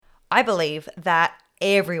I believe that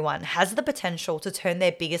everyone has the potential to turn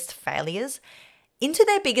their biggest failures into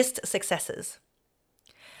their biggest successes.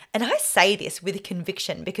 And I say this with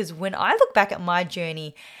conviction because when I look back at my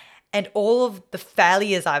journey and all of the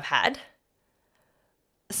failures I've had,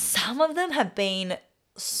 some of them have been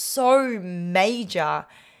so major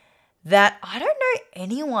that I don't know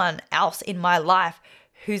anyone else in my life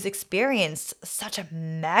who's experienced such a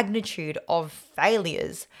magnitude of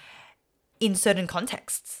failures in certain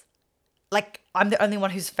contexts. Like, I'm the only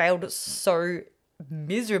one who's failed so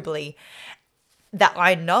miserably that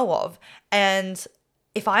I know of. And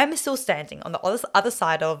if I am still standing on the other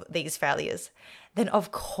side of these failures, then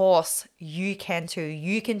of course you can too.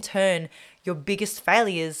 You can turn your biggest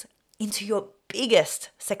failures into your biggest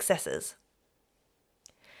successes.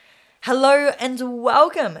 Hello and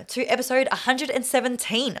welcome to episode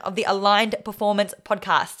 117 of the Aligned Performance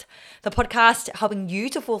Podcast, the podcast helping you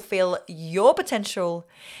to fulfill your potential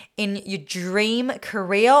in your dream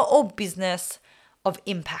career or business of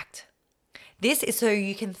impact. This is so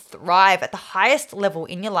you can thrive at the highest level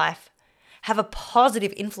in your life, have a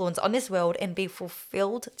positive influence on this world, and be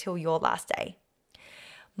fulfilled till your last day.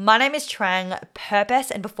 My name is Trang, purpose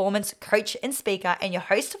and performance coach and speaker, and your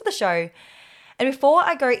host of the show. And before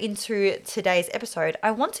I go into today's episode, I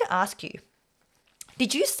want to ask you,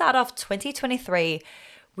 did you start off 2023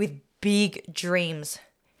 with big dreams,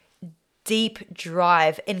 deep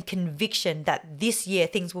drive, and conviction that this year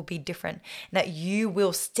things will be different, that you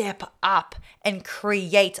will step up and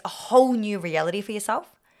create a whole new reality for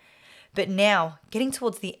yourself? But now, getting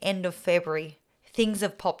towards the end of February, things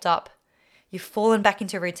have popped up. You've fallen back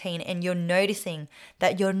into routine and you're noticing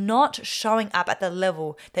that you're not showing up at the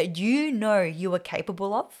level that you know you are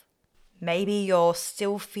capable of. Maybe you're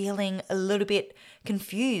still feeling a little bit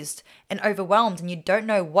confused and overwhelmed and you don't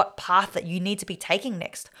know what path that you need to be taking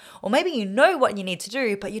next. Or maybe you know what you need to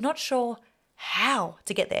do, but you're not sure how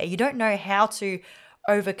to get there. You don't know how to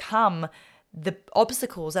overcome the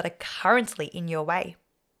obstacles that are currently in your way.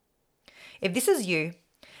 If this is you,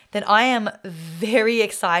 then I am very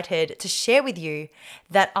excited to share with you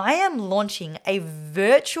that I am launching a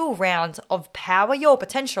virtual round of Power Your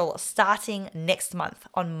Potential starting next month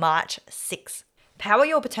on March 6th. Power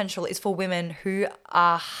Your Potential is for women who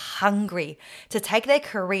are hungry to take their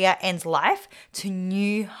career and life to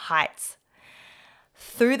new heights.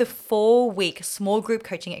 Through the 4-week small group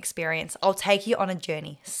coaching experience, I'll take you on a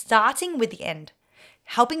journey, starting with the end,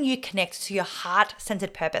 helping you connect to your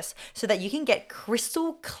heart-centered purpose so that you can get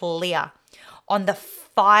crystal clear on the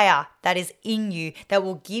fire that is in you that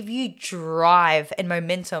will give you drive and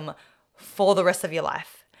momentum for the rest of your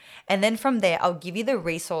life. And then from there, I'll give you the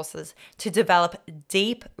resources to develop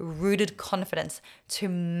deep-rooted confidence to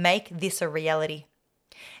make this a reality.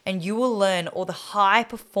 And you will learn all the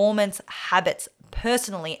high-performance habits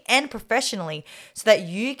personally and professionally so that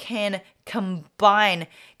you can combine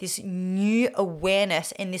this new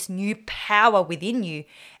awareness and this new power within you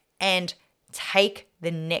and take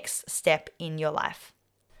the next step in your life.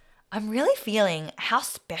 I'm really feeling how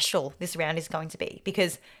special this round is going to be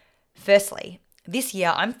because, firstly, this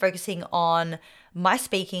year I'm focusing on my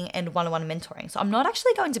speaking and one-on-one mentoring. So I'm not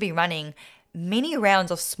actually going to be running many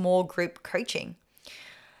rounds of small group coaching.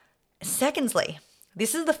 Secondly,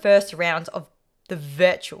 this is the first round of the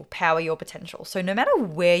virtual Power Your Potential. So no matter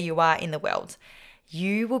where you are in the world,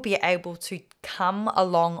 you will be able to come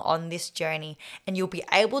along on this journey and you'll be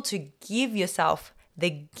able to give yourself the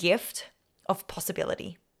gift of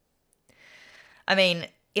possibility. I mean,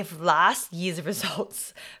 if last year's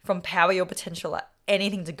results from Power Your Potential are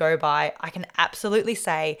anything to go by, I can absolutely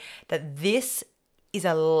say that this is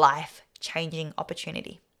a life-changing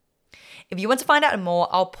opportunity. If you want to find out more,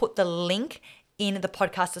 I'll put the link in the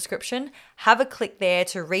podcast description. Have a click there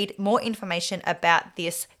to read more information about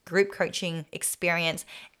this group coaching experience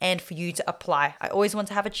and for you to apply. I always want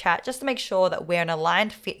to have a chat just to make sure that we're an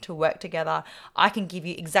aligned fit to work together. I can give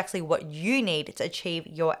you exactly what you need to achieve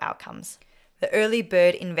your outcomes. The early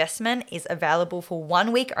bird investment is available for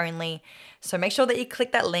 1 week only, so make sure that you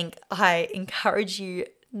click that link. I encourage you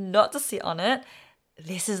not to sit on it.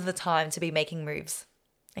 This is the time to be making moves.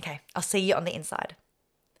 Okay, I'll see you on the inside.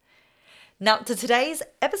 Now to today's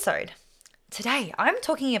episode. Today, I'm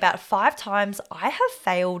talking about 5 times I have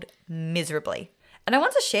failed miserably. And I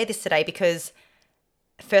want to share this today because,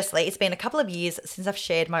 firstly, it's been a couple of years since I've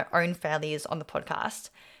shared my own failures on the podcast.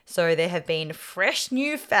 So there have been fresh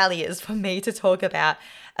new failures for me to talk about,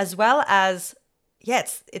 as well as,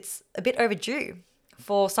 it's a bit overdue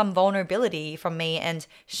for some vulnerability from me and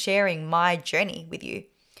sharing my journey with you.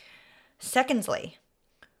 Secondly,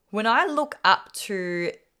 when I look up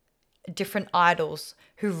to different idols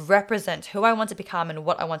who represent who I want to become and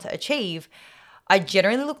what I want to achieve, I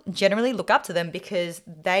generally look up to them because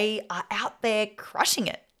they are out there crushing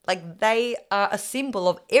it. Like they are a symbol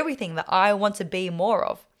of everything that I want to be more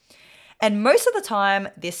of. And most of the time,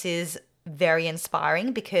 this is very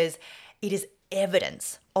inspiring because it is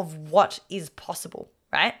evidence of what is possible,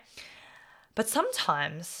 right? But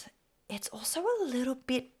sometimes it's also a little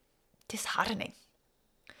bit disheartening.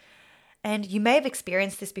 And you may have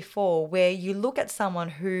experienced this before where you look at someone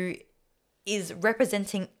who is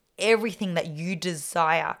representing everything that you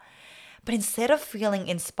desire, but instead of feeling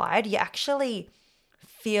inspired, you actually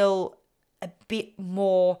feel a bit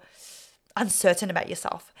more uncertain about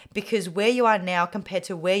yourself because where you are now compared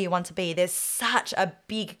to where you want to be, there's such a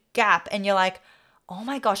big gap and you're like, oh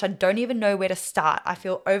my gosh, I don't even know where to start. I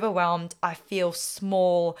feel overwhelmed. I feel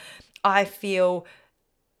small. I feel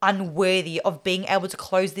unworthy of being able to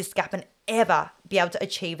close this gap and ever be able to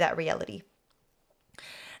achieve that reality.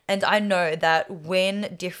 And I know that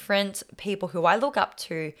when different people who I look up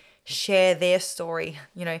to share their story,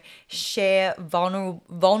 share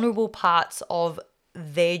vulnerable parts of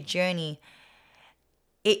their journey,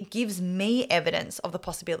 it gives me evidence of the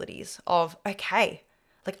possibilities of, okay,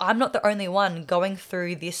 like I'm not the only one going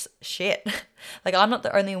through this shit. Like I'm not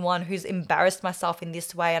the only one who's embarrassed myself in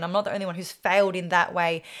this way, and I'm not the only one who's failed in that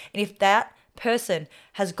way. And if that person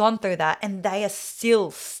has gone through that and they are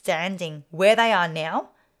still standing where they are now,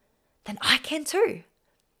 then I can too.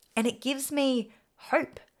 And it gives me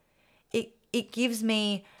hope. It gives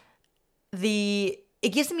me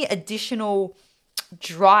additional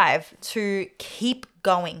drive to keep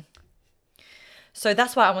going. So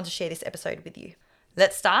that's why I want to share this episode with you.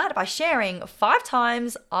 Let's start by sharing 5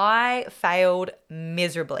 times I failed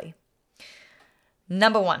miserably.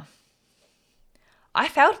 Number 1, I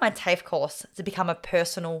failed my TAFE course to become a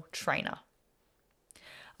personal trainer.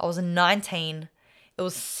 I was 19. It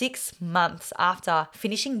was 6 months after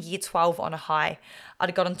finishing year 12 on a high.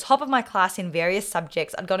 I'd got on top of my class in various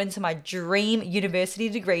subjects. I'd got into my dream university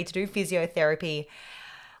degree to do physiotherapy.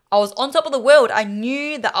 I was on top of the world. I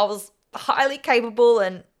knew that I was highly capable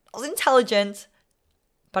and I was intelligent,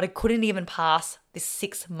 but I couldn't even pass this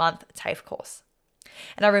 6-month TAFE course.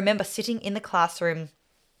 And I remember sitting in the classroom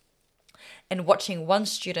and watching one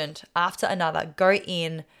student after another go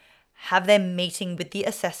in, have their meeting with the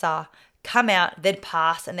assessor, come out, they'd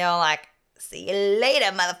pass, and they were like, see you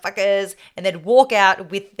later, motherfuckers. And they'd walk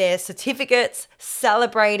out with their certificates,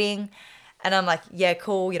 celebrating. And I'm like, yeah,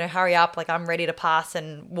 cool, hurry up. Like I'm ready to pass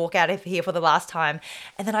and walk out of here for the last time.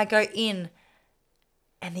 And then I go in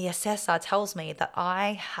and the assessor tells me that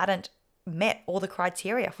I hadn't met all the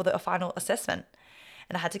criteria for the final assessment.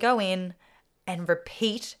 And I had to go in and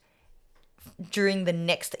repeat during the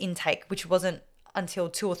next intake, which wasn't until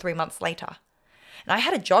 2 or 3 months later. And I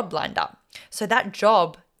had a job lined up. So that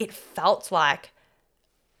job, it felt like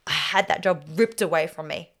I had that job ripped away from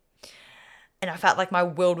me. And I felt like my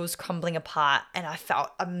world was crumbling apart. And I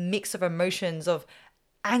felt a mix of emotions of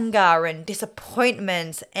anger and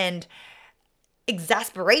disappointment and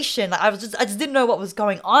exasperation. Like I just didn't know what was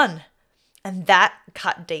going on. And that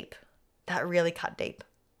cut deep. That really cut deep.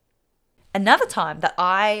 Another time that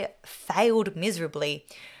I failed miserably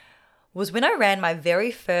was when I ran my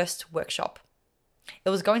very first workshop. It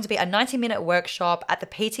was going to be a 90-minute workshop at the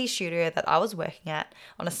PT studio that I was working at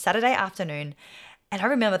on a Saturday afternoon. And I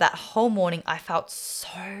remember that whole morning I felt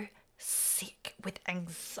so sick with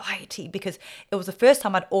anxiety because it was the first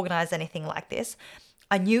time I'd organized anything like this.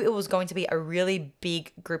 I knew it was going to be a really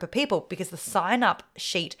big group of people because the sign-up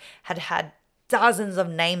sheet had dozens of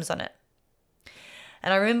names on it.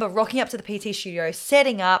 And I remember rocking up to the PT studio,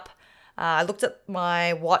 setting up. I looked at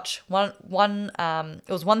my watch. It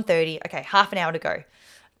was 1:30. Okay, half an hour to go.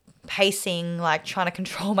 Pacing, like trying to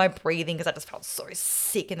control my breathing because I just felt so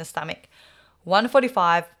sick in the stomach.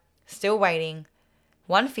 1:45, still waiting.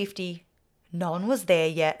 1:50, no one was there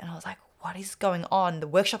yet. And I was like, what is going on? The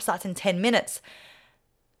workshop starts in 10 minutes.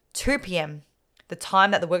 2 p.m., the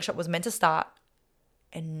time that the workshop was meant to start,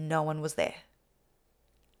 and no one was there.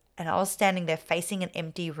 And I was standing there facing an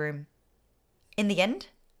empty room. In the end,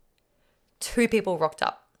 2 people rocked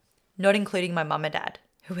up, not including my mum and dad,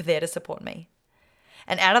 who were there to support me.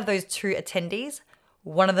 And out of those 2 attendees,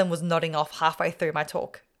 one of them was nodding off halfway through my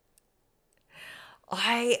talk.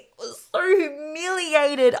 I was so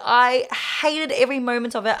humiliated. I hated every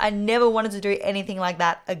moment of it. I never wanted to do anything like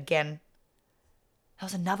that again. That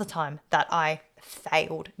was another time that I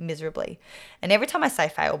failed miserably. And every time I say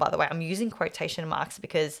fail, by the way, I'm using quotation marks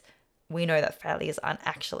because we know that failures aren't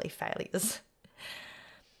actually failures.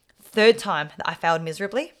 3rd time that I failed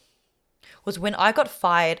miserably was when I got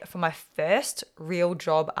fired from my first real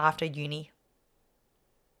job after uni.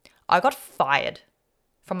 I got fired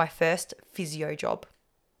from my first physio job.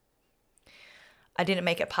 I didn't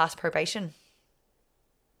make it past probation.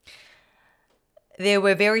 There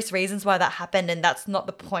were various reasons why that happened, and that's not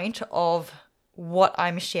the point of what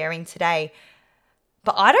I'm sharing today.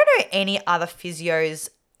 But I don't know any other physios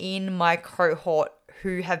in my cohort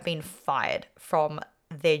who have been fired from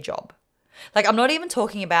their job. Like, I'm not even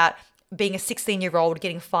talking about being a 16-year-old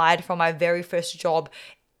getting fired from my very first job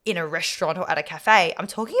in a restaurant or at a cafe. I'm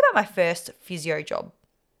talking about my first physio job.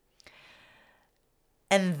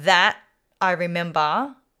 And that, I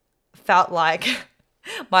remember, felt like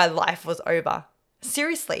my life was over.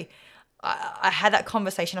 Seriously, I had that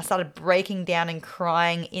conversation. I started breaking down and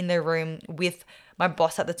crying in the room with my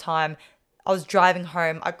boss at the time. I was driving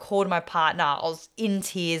home. I called my partner. I was in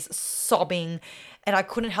tears, sobbing, and I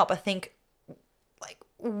couldn't help but think, like,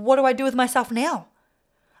 what do I do with myself now?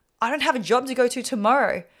 I don't have a job to go to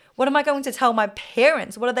tomorrow. What am I going to tell my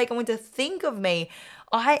parents? What are they going to think of me?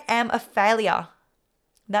 I am a failure.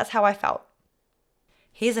 That's how I felt.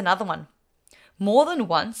 Here's another one. More than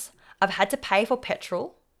once, I've had to pay for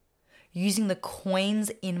petrol using the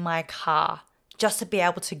coins in my car just to be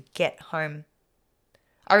able to get home.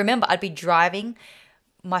 I remember I'd be driving,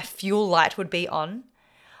 my fuel light would be on.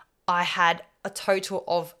 I had a total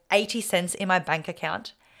of 80 cents in my bank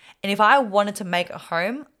account. And if I wanted to make it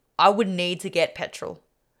home, I would need to get petrol.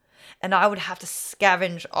 And I would have to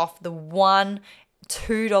scavenge off the $1,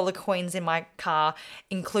 $2 coins in my car,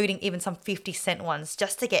 including even some 50-cent ones,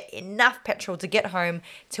 just to get enough petrol to get home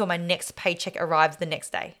till my next paycheck arrives the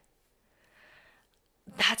next day.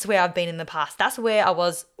 That's where I've been in the past. That's where I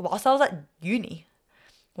was whilst I was at uni,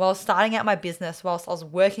 while I was starting out my business, whilst I was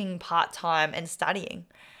working part-time and studying.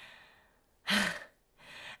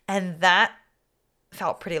 And that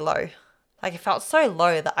felt pretty low. Like, it felt so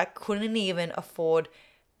low that I couldn't even afford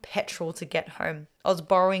petrol to get home. I was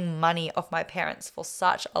borrowing money off my parents for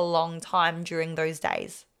such a long time during those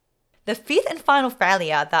days. The fifth and final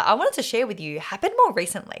failure that I wanted to share with you happened more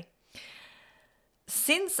recently.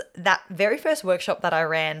 Since that very first workshop that I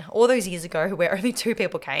ran all those years ago, where only 2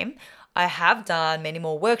 people came, I have done many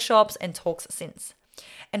more workshops and talks since.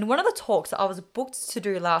 And one of the talks that I was booked to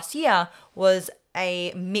do last year was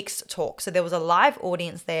a mixed talk. So there was a live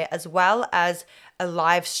audience there as well as a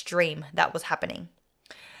live stream that was happening.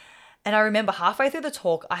 And I remember halfway through the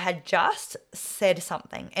talk, I had just said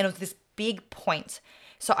something, and it was this big point.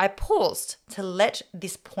 So I paused to let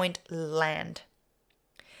this point land.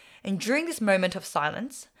 And during this moment of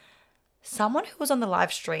silence, someone who was on the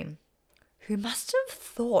live stream, who must have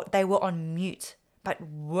thought they were on mute but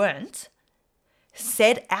weren't,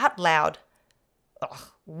 said out loud,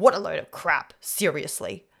 "Ugh, what a load of crap,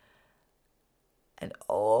 seriously." And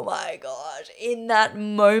oh my gosh, in that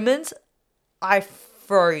moment, I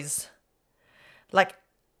froze. Like,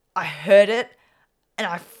 I heard it and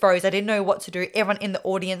I froze. I didn't know what to do. Everyone in the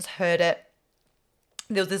audience heard it.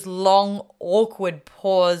 There was this long, awkward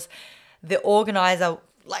pause. The organizer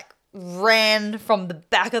ran from the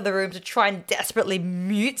back of the room to try and desperately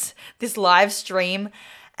mute this live stream.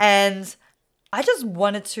 And I just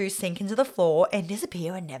wanted to sink into the floor and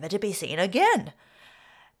disappear and never to be seen again.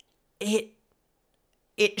 It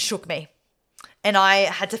shook me. And I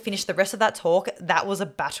had to finish the rest of that talk. That was a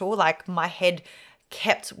battle. Like, my head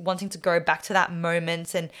kept wanting to go back to that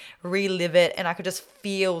moment and relive it. And I could just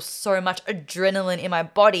feel so much adrenaline in my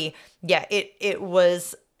body. Yeah, it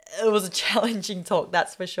was a challenging talk,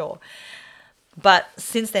 that's for sure. But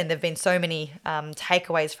since then, there have been so many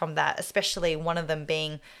takeaways from that, especially one of them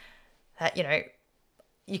being that,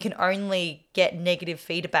 you can only get negative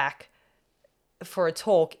feedback for a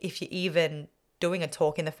talk if you're even doing a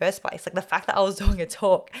talk in the first place. Like, the fact that I was doing a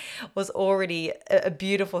talk was already a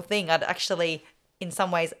beautiful thing. I'd actually, in some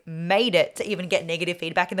ways, made it to even get negative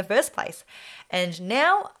feedback in the first place. And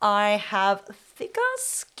now I have thicker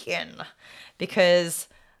skin because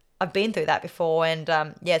I've been through that before. And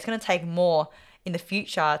it's going to take more in the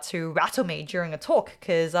future to rattle me during a talk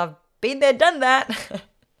because I've been there, done that.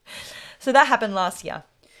 So that happened last year.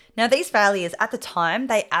 Now, these failures at the time,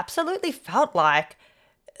 they absolutely felt like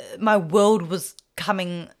my world was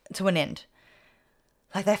coming to an end.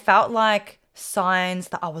 Like, they felt like signs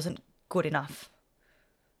that I wasn't good enough,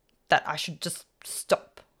 that I should just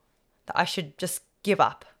stop, that I should just give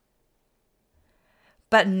up.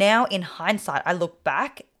 But now in hindsight, I look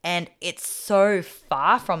back and it's so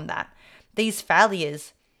far from that. These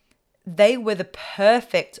failures, they were the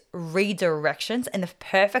perfect redirections and the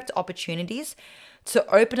perfect opportunities to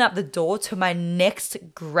open up the door to my next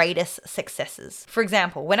greatest successes. For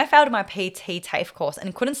example, when I failed my PT TAFE course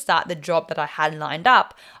and couldn't start the job that I had lined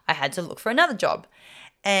up, I had to look for another job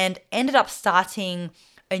and ended up starting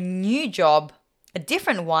a new job, a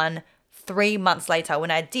different one, 3 months later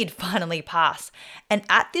when I did finally pass. And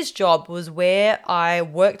at this job was where I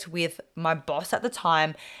worked with my boss at the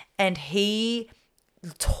time, and he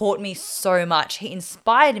taught me so much. He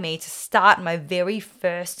inspired me to start my very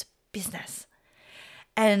first business.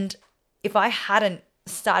 And if I hadn't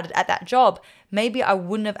started at that job, maybe I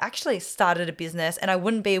wouldn't have actually started a business and I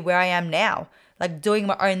wouldn't be where I am now, like doing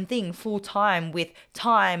my own thing full time with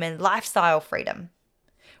time and lifestyle freedom.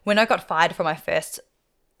 When I got fired from my first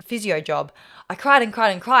physio job, I cried and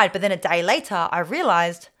cried and cried. But then a day later, I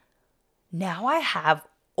realized now I have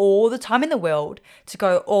all the time in the world to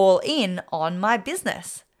go all in on my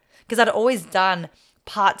business, because I'd always done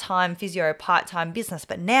part-time physio, part-time business,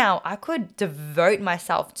 but now I could devote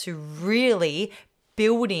myself to really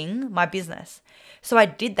building my business. So I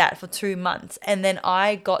did that for 2 months, and then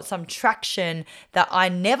I got some traction that I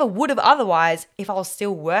never would have otherwise if I was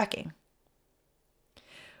still working.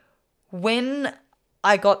 When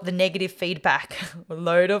I got the negative feedback, a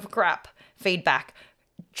load of crap feedback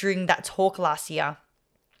during that talk last year,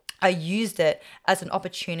 I used it as an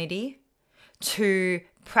opportunity to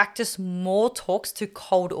practice more talks to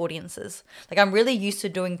cold audiences. Like, I'm really used to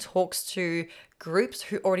doing talks to groups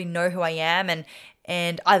who already know who I am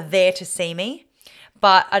and are there to see me.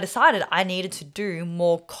 But I decided I needed to do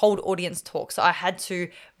more cold audience talks. So I had to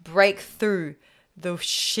break through the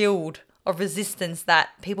shield of resistance that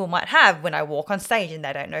people might have when I walk on stage and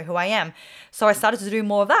they don't know who I am. So I started to do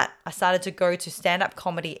more of that. I started to go to stand-up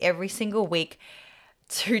comedy every single week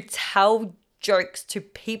to tell jokes to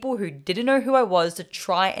people who didn't know who I was, to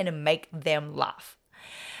try and make them laugh.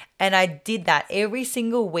 And I did that every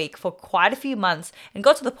single week for quite a few months and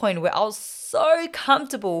got to the point where I was so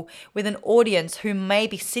comfortable with an audience who may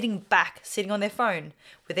be sitting back, sitting on their phone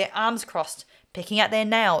with their arms crossed, picking at their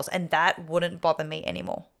nails, and that wouldn't bother me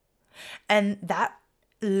anymore. And that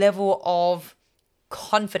level of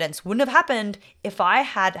confidence wouldn't have happened if I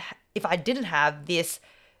didn't have this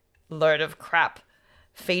load of crap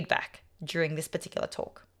feedback during this particular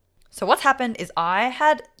talk. So what's happened is I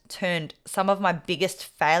had turned some of my biggest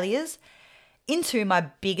failures into my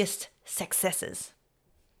biggest successes.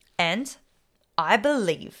 And I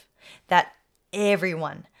believe that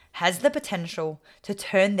everyone has the potential to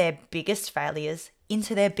turn their biggest failures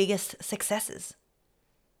into their biggest successes.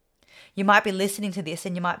 You might be listening to this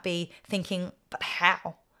and you might be thinking, but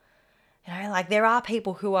how? Like, there are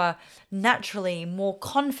people who are naturally more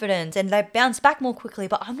confident and they bounce back more quickly,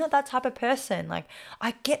 but I'm not that type of person. Like,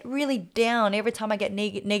 I get really down every time I get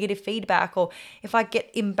negative feedback, or if I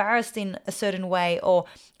get embarrassed in a certain way, or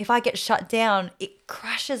if I get shut down, it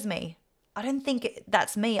crushes me. I don't think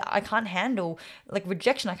that's me. I can't handle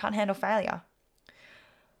rejection. I can't handle failure.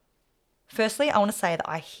 Firstly, I want to say that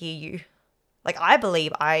I hear you. I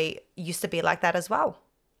believe I used to be like that as well.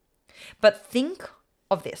 But think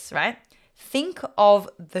of this, right? Think of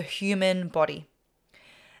the human body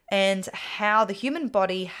and how the human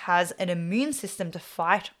body has an immune system to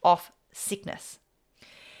fight off sickness.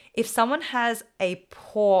 If someone has a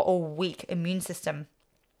poor or weak immune system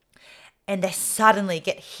and they suddenly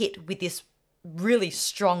get hit with this really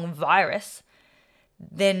strong virus,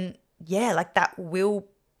 then that will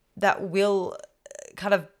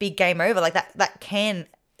kind of be game over. That can,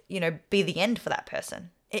 be the end for that person.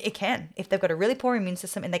 It can. If they've got a really poor immune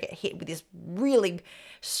system and they get hit with this really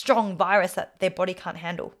strong virus that their body can't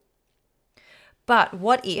handle. But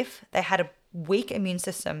what if they had a weak immune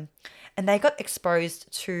system and they got exposed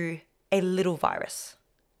to a little virus?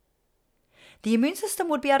 The immune system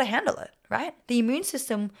would be able to handle it, right? The immune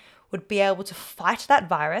system would be able to fight that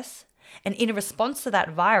virus, and in response to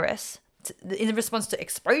that virus, in response to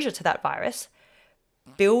exposure to that virus,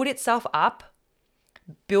 build itself up,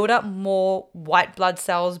 build up more white blood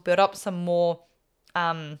cells, build up some more,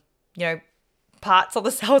 parts of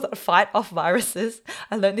the cells that fight off viruses.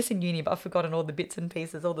 I learned this in uni, but I've forgotten all the bits and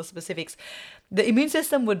pieces, all the specifics. The immune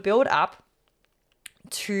system would build up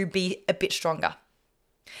to be a bit stronger.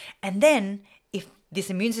 And then if this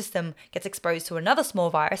immune system gets exposed to another small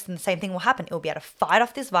virus, then the same thing will happen. It will be able to fight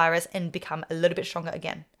off this virus and become a little bit stronger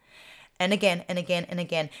again. And again, and again, and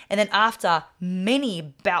again. And then after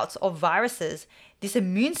many bouts of viruses, this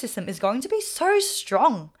immune system is going to be so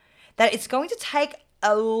strong that it's going to take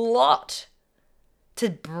a lot to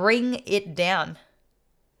bring it down.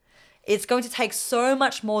 It's going to take so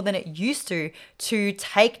much more than it used to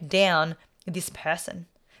take down this person.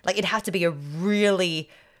 Like it'd have to be a really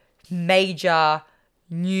major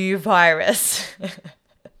new virus.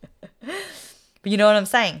 But you know what I'm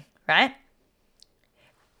saying, right?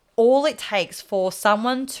 All it takes for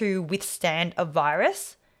someone to withstand a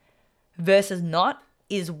virus versus not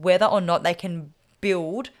is whether or not they can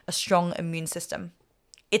build a strong immune system.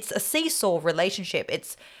 It's a seesaw relationship.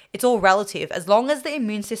 It's all relative. As long as the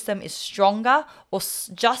immune system is stronger or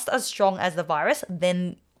just as strong as the virus,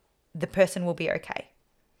 then the person will be okay.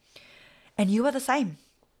 And you are the same.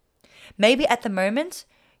 Maybe at the moment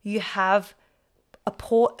you have a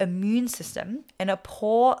poor immune system and a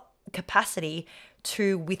poor capacity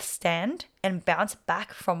to withstand and bounce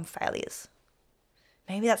back from failures.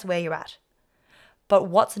 Maybe that's where you're at. But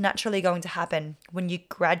what's naturally going to happen when you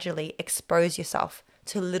gradually expose yourself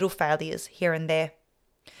to little failures here and there?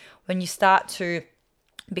 When you start to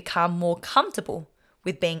become more comfortable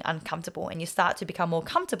with being uncomfortable and you start to become more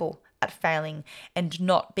comfortable at failing and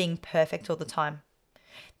not being perfect all the time,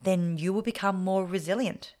 then you will become more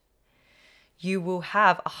resilient. You will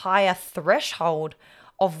have a higher threshold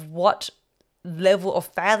of what level of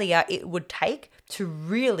failure it would take to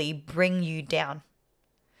really bring you down.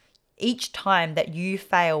 Each time that you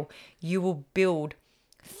fail, you will build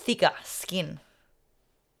thicker skin.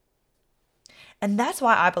 And that's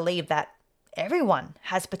why I believe that everyone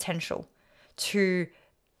has potential to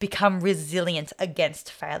become resilient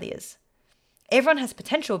against failures. Everyone has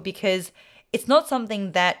potential because it's not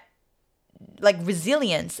something that, like,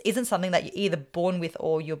 resilience isn't something that you're either born with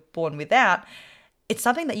or you're born without. It's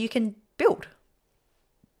something that you can build,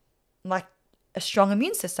 like a strong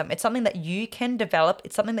immune system. It's something that you can develop.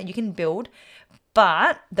 It's something that you can build.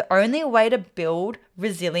 But the only way to build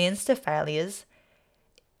resilience to failures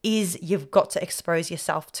is you've got to expose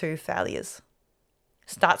yourself to failures.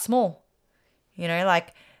 Start small,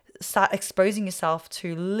 like start exposing yourself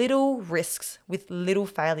to little risks with little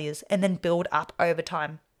failures and then build up over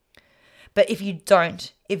time. But if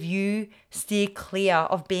you steer clear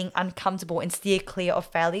of being uncomfortable and steer clear of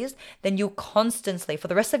failures, then you'll constantly, for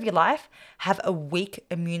the rest of your life, have a weak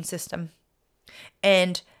immune system.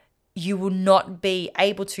 And you will not be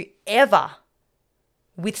able to ever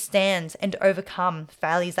withstand and overcome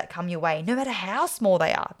failures that come your way, no matter how small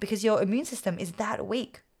they are, because your immune system is that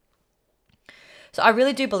weak. So I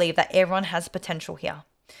really do believe that everyone has potential here.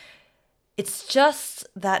 It's just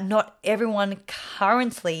that not everyone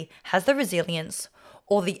currently has the resilience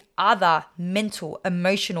or the other mental,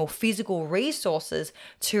 emotional, physical resources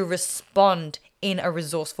to respond in a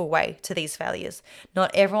resourceful way to these failures.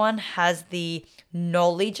 Not everyone has the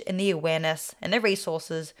knowledge and the awareness and the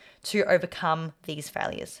resources to overcome these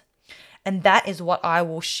failures. And that is what I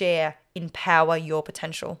will share in Power Your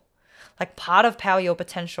Potential. Like, part of Power Your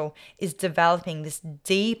Potential is developing this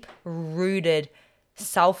deep-rooted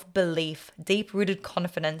self-belief, deep-rooted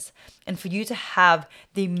confidence, and for you to have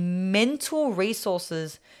the mental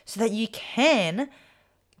resources so that you can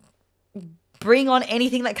bring on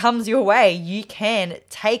anything that comes your way. You can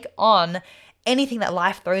take on anything that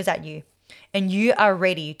life throws at you, and you are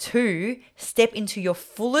ready to step into your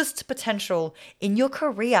fullest potential in your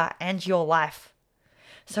career and your life.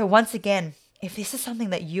 So once again, if this is something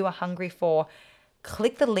that you are hungry for,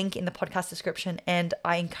 click the link in the podcast description, and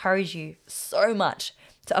I encourage you so much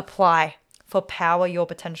to apply for Power Your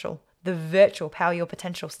Potential, the virtual Power Your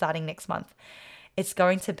Potential, starting next month. It's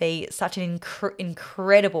going to be such an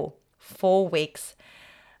incredible 4 weeks.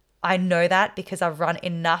 I know that because I've run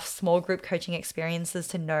enough small group coaching experiences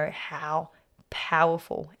to know how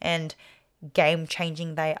powerful and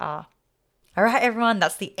game-changing they are. All right, everyone,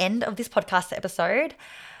 that's the end of this podcast episode.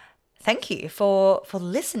 Thank you for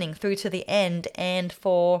listening through to the end and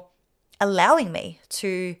for allowing me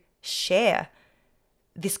to share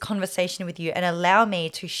this conversation with you and allow me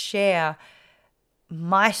to share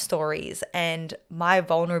my stories and my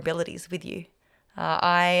vulnerabilities with you.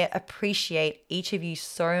 I appreciate each of you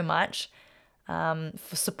so much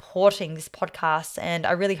for supporting this podcast, and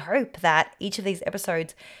I really hope that each of these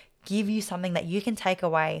episodes give you something that you can take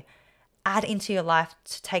away, add into your life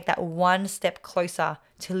to take that one step closer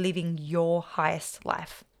to living your highest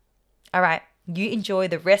life. All right, you enjoy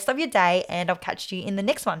the rest of your day, and I'll catch you in the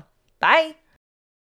next one. Bye.